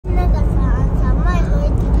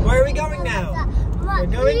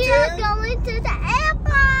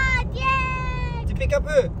wake up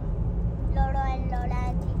who? Lolo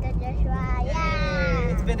Lola, Tita Joshua.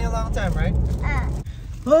 Yeah. It's been a long time, right?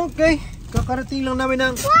 Okay, kakarating lang namin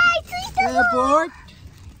ng airport.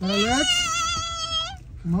 Let's.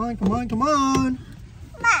 Come on.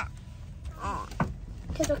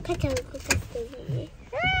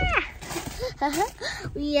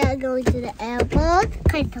 We are going to the airport.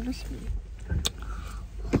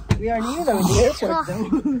 We are near them in the airport though.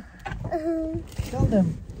 Tell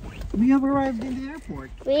them. We have arrived in the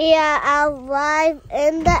airport. We are arrived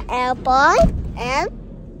in the airport and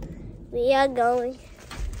we are going.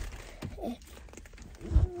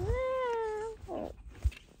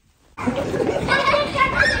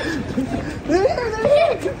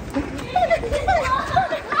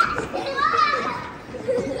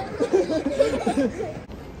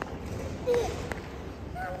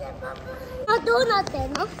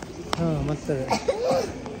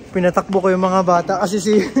 Pinatakbo ko yung mga bata kasi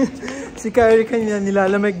si Kyrie kanina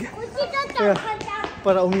nilalamig. Kaya,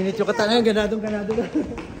 para uminit yung katangan, ganadong na.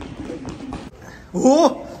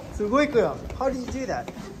 Oh! Sugoi kuya. How do you do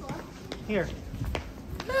that? Here.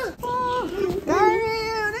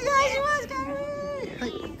 Kyrie! Onegaishimasu, Kyrie!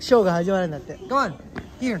 Hai, show ga hajimaruんだって. Come on.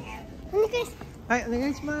 Here. Hai,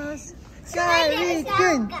 onegaishimasu. Kyrie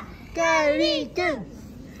kun! Kyrie kun!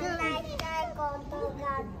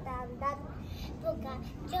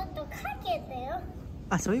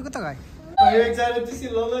 Ah, so you got Are you excited to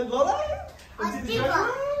see Lola and Lola?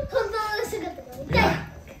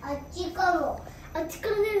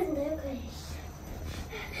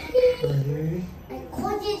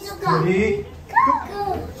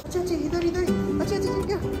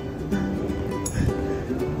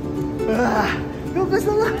 Go, guys,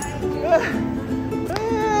 Lola!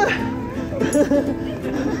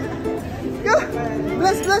 Go!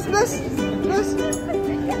 Bless! Bless mo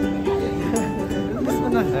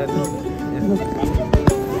na.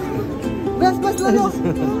 Bless, Lolo!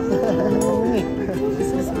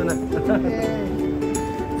 Bless mo na.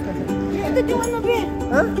 Ito yung ano, be?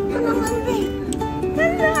 Ha? Ano naman, be?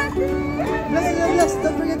 Bless!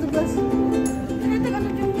 Don't forget to bless. Ito ano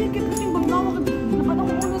yung ticket kasi yung bagnaw. Dapat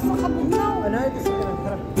ako ulos sa kabugnaw. Ano? Ito sa kanang.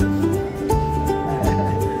 Tara.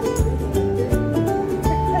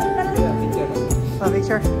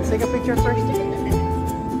 Picture. Let's take a picture first.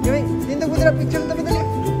 Gawin, tindog mo nila picture. Dali.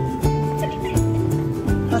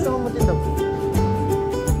 Nasa mo tindog?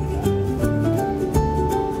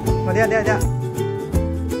 Dia.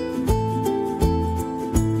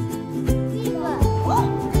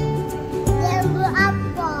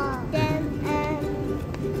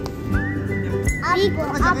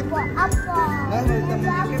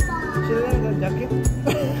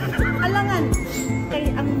 Alangan.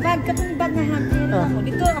 Ang bag, katong bag na hangin ako.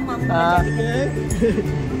 Dito ang mga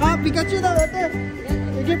Pikachu daw, ate.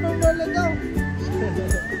 I-gift from Lola daw.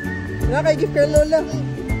 Naka-gift kay Lola.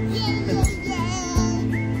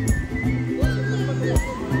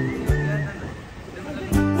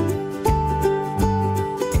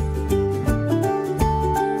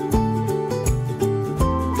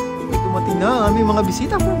 Dumating na aming mga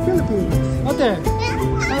bisita from Philippines. Ate,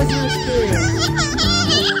 how's your experience?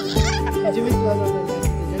 Did you miss Lola?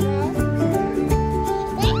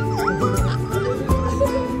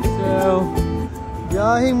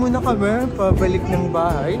 Biyahe muna kami, pabalik ng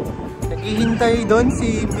bahay. Naghihintay doon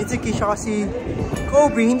si Mitsuki siya kasi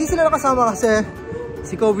Kobe. Hindi sila nakasama kasi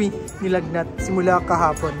si Kobe nilagnat simula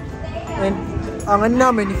kahapon. And ang ano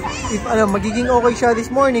namin, if magiging okay siya this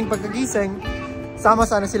morning pagkagising, sama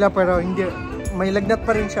sana sila pero hindi, may lagnat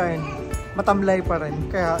pa rin siya and matamlay pa rin.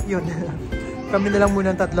 Kaya yun, kami na lang muna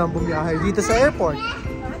ang tatlo ang bumiyahe dito sa airport.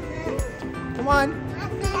 Come on!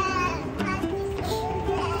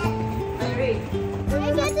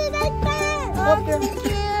 Okay.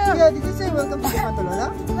 Yeah, did you say welcome to Japan, Lola?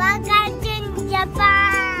 Welcome to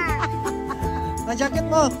Japan! Ang jacket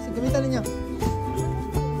mo! Gamitan ninyo.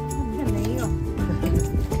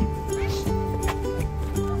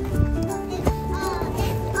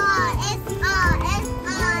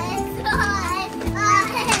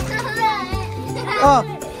 Oh,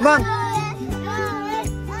 Mang!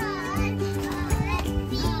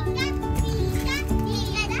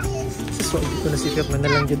 Siswag ko na sikap na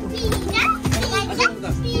nalang dito.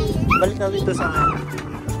 Balik na dito sa akin.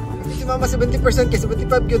 Hindi si Mama 70% kasi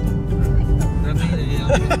 75 yun.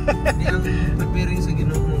 Hindi ang nagpiring sa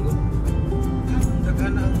ginunong ko.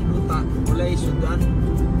 Nagana ang luta. Wala'y sudan.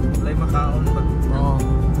 Wala'y makaon ba? Oo.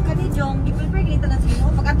 Kani Jong, i-prepare kita na sino.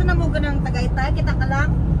 Pag ato na mo ganang Tagaytay, kita ka lang.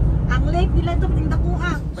 Ang lake nila ito,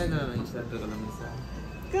 tindakuha. Pwede na lang isa. Ito ka lang isa.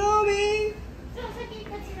 Kobe!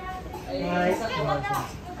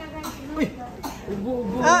 Uy!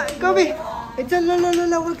 Ah, Kobe! It's a Lolo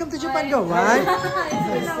Lola. Welcome to Japan. Go. 1.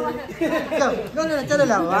 Go. Go Lola. Tell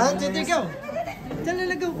Lola. 1, 2, 3, go. Tell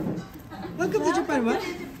Lola, go. Welcome to Japan. What?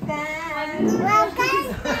 Welcome.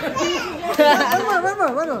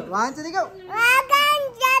 One more. 1, 2, 3, go. Welcome,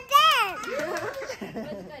 Japan.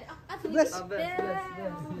 Bless.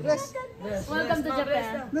 Bless. Welcome to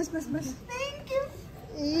Japan. Bless. Thank you.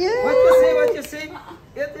 Yeah. What you say?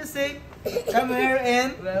 What you say? Come here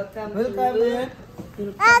and welcome here.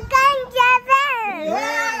 Welcome, Japan.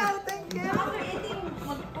 Wow, thank you.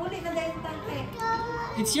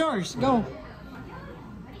 It's yours. Go.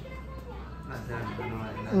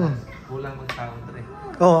 Kulang magtaon tre.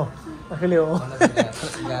 Oh, actually, oh.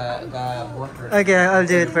 Water. Okay, I'll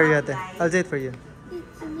do it for you, ate. I'll do it for you.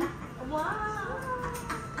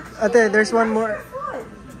 Ate, there's one more.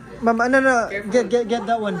 Mama, no. Get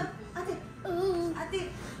that one.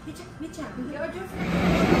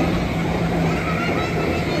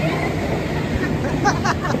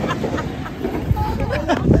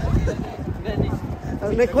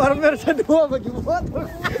 Ang neck-warmer sa duwa, mag-ibuhat.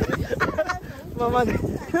 Mama,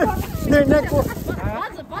 their neck-warmer.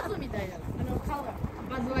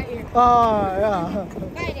 Oh, yeah.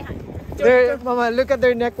 Mama, look at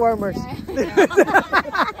their neck warmers.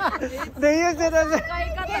 They use it as a...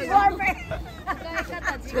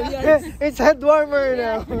 It's head warmer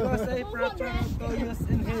now. Because I prefer to use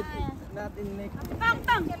in head, not in neck.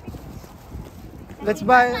 Let's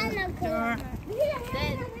buy...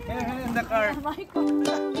 Here in the car.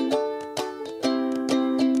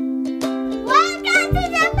 Welcome to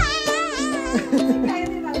Japan.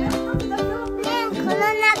 この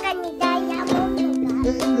中にダイヤモンド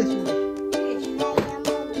が。 English.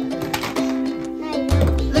 ないな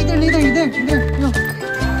い。 Later. No.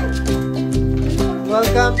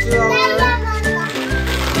 Welcome to ダイ our... ヤモンド。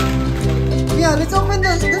 Yeah, let's open the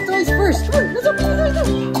toys first. Come on, let's open the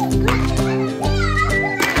toys.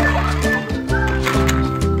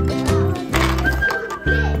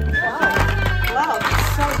 Wow, it's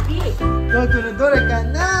so big. Dokunodora ka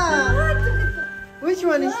na. Which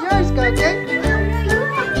one is yours, Kake?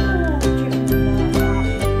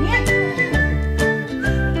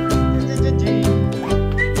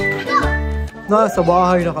 Nasa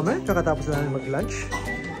bahay na kami, kakatapos na namin mag-lunch.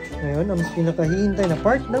 Ngayon, ang pinakahihintay na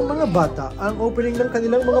part ng mga bata, ang opening ng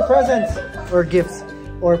kanilang mga presents or gifts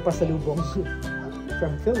or pasalubong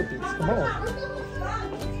from Philippines. Come on.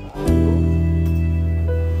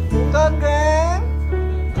 Kage!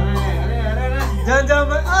 Diyan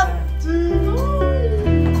ba? Up to...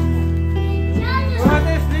 What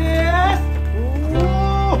is this?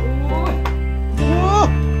 Whoa! Whoa!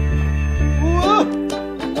 Whoa!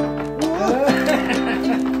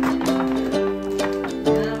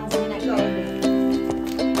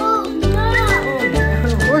 Oh no!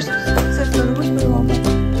 Where's my mama?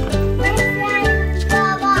 My friend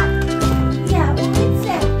Baba. Yeah, what's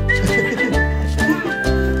that?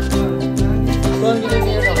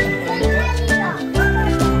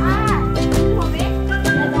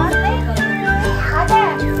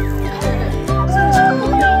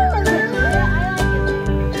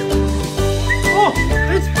 Oh,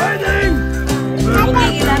 it's fighting!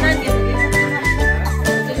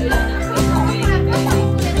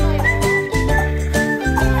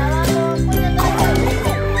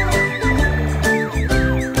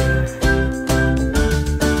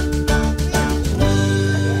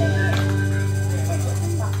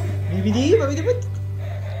 Bibidi, bibidi.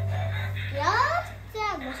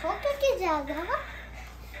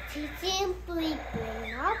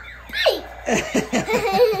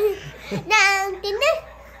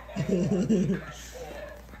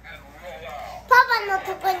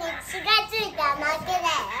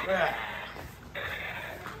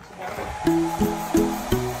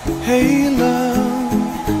 Hey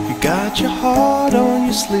love, you got your heart on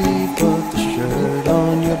your sleeve, but the shirt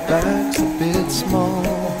on your back's a bit small.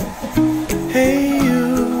 Hey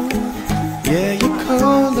you, yeah your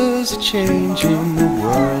colors are changing, the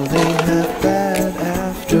world ain't half bad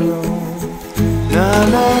after all. Na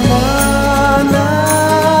na na na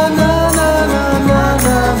na na na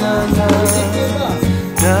na na na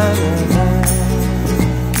na na.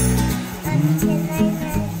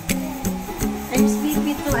 I'm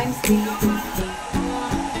sleepy too, I'm sleepy.